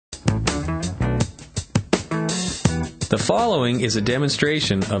The following is a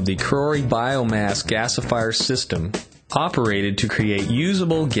demonstration of the Crorey Biomass Gasifier system operated to create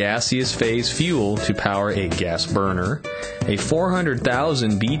usable gaseous phase fuel to power a gas burner, a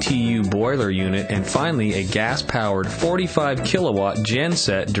 400,000 BTU boiler unit, and finally a gas-powered 45 kilowatt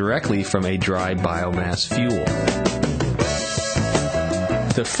genset directly from a dry biomass fuel.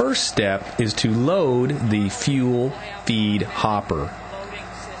 The first step is to load the fuel feed hopper.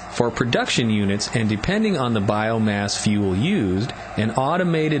 For production units, and depending on the biomass fuel used, an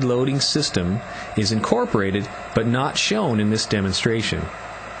automated loading system is incorporated but not shown in this demonstration.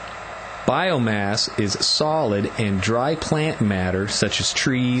 Biomass is solid and dry plant matter such as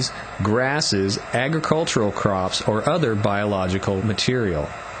trees, grasses, agricultural crops, or other biological material.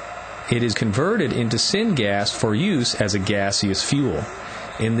 It is converted into syngas for use as a gaseous fuel.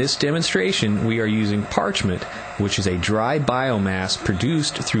 In this demonstration, we are using parchment, which is a dry biomass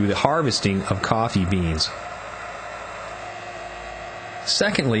produced through the harvesting of coffee beans.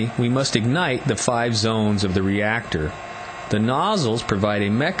 Secondly, we must ignite the 5 zones of the reactor. The nozzles provide a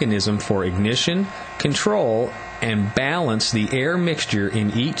mechanism for ignition, control, and balance the air mixture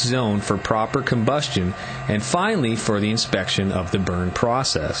in each zone for proper combustion, and finally for the inspection of the burn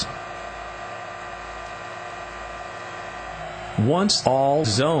process. Once all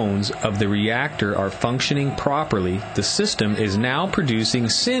zones of the reactor are functioning properly, the system is now producing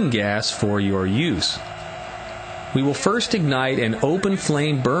syngas for your use. We will first ignite an open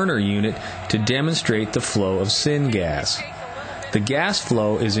flame burner unit to demonstrate the flow of syngas. The gas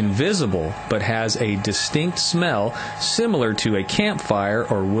flow is invisible but has a distinct smell similar to a campfire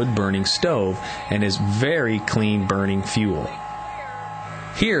or wood-burning stove and is very clean burning fuel.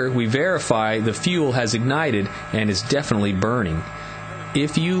 Here we verify the fuel has ignited and is definitely burning.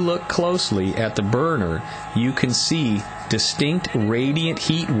 If you look closely at the burner, you can see distinct radiant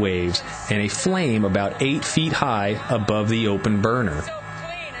heat waves and a flame about 8 feet high above the open burner.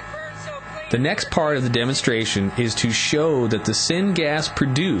 The next part of the demonstration is to show that the syngas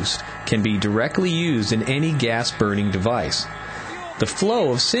produced can be directly used in any gas-burning device. The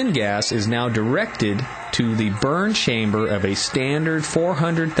flow of syngas is now directed to the burn chamber of a standard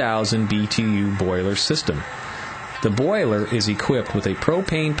 400,000 BTU boiler system. The boiler is equipped with a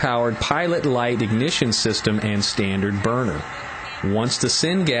propane-powered pilot light ignition system and standard burner. Once the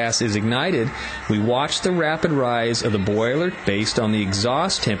syngas is ignited, we watch the rapid rise of the boiler based on the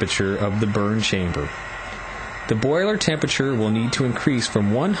exhaust temperature of the burn chamber. The boiler temperature will need to increase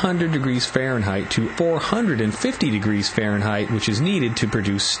from 100 degrees Fahrenheit to 450 degrees Fahrenheit, which is needed to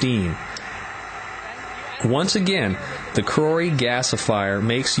produce steam. Once again, the Crorey Gasifier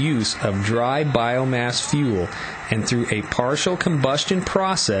makes use of dry biomass fuel and through a partial combustion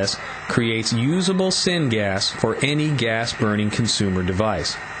process creates usable syngas for any gas-burning consumer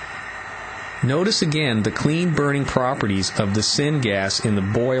device. Notice again the clean burning properties of the syngas in the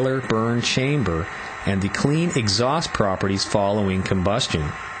boiler burn chamber and the clean exhaust properties following combustion.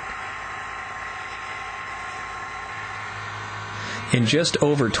 In just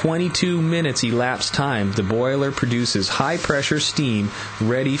over 22 minutes elapsed time, the boiler produces high-pressure steam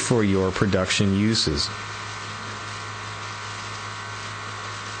ready for your production uses.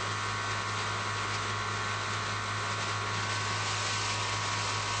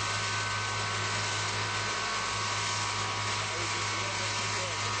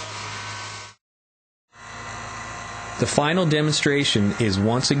 The final demonstration is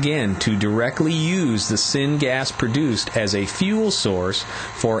once again to directly use the syngas produced as a fuel source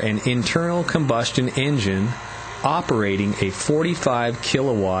for an internal combustion engine operating a 45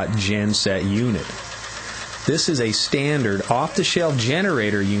 kilowatt genset unit. This is a standard off-the-shelf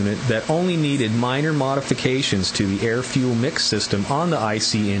generator unit that only needed minor modifications to the air-fuel mix system on the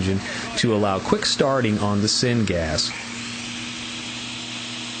IC engine to allow quick starting on the syngas.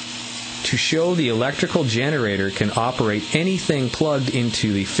 To show the electrical generator can operate anything plugged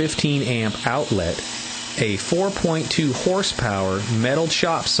into the 15 amp outlet, a 4.2 horsepower metal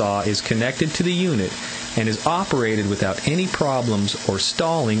chop saw is connected to the unit and is operated without any problems or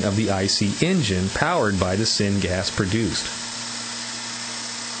stalling of the IC engine powered by the syngas produced.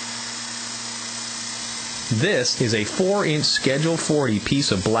 This is a 4-inch Schedule 40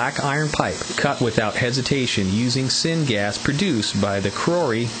 piece of black iron pipe cut without hesitation using syngas produced by the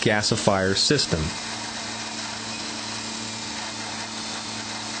Crorey Gasifier system.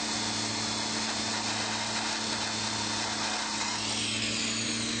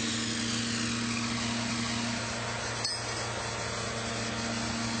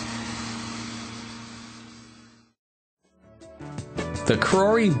 The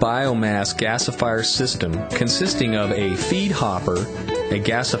Crorey Biomass Gasifier system, consisting of a feed hopper, a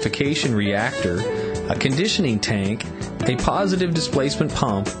gasification reactor, A conditioning tank, a positive displacement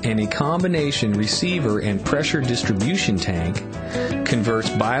pump, and a combination receiver and pressure distribution tank converts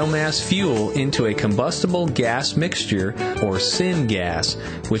biomass fuel into a combustible gas mixture, or syngas,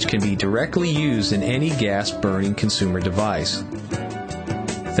 which can be directly used in any gas-burning consumer device.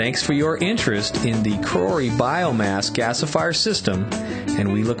 Thanks for your interest in the Crorey Biomass Gasifier system,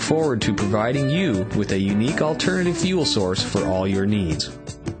 and we look forward to providing you with a unique alternative fuel source for all your needs.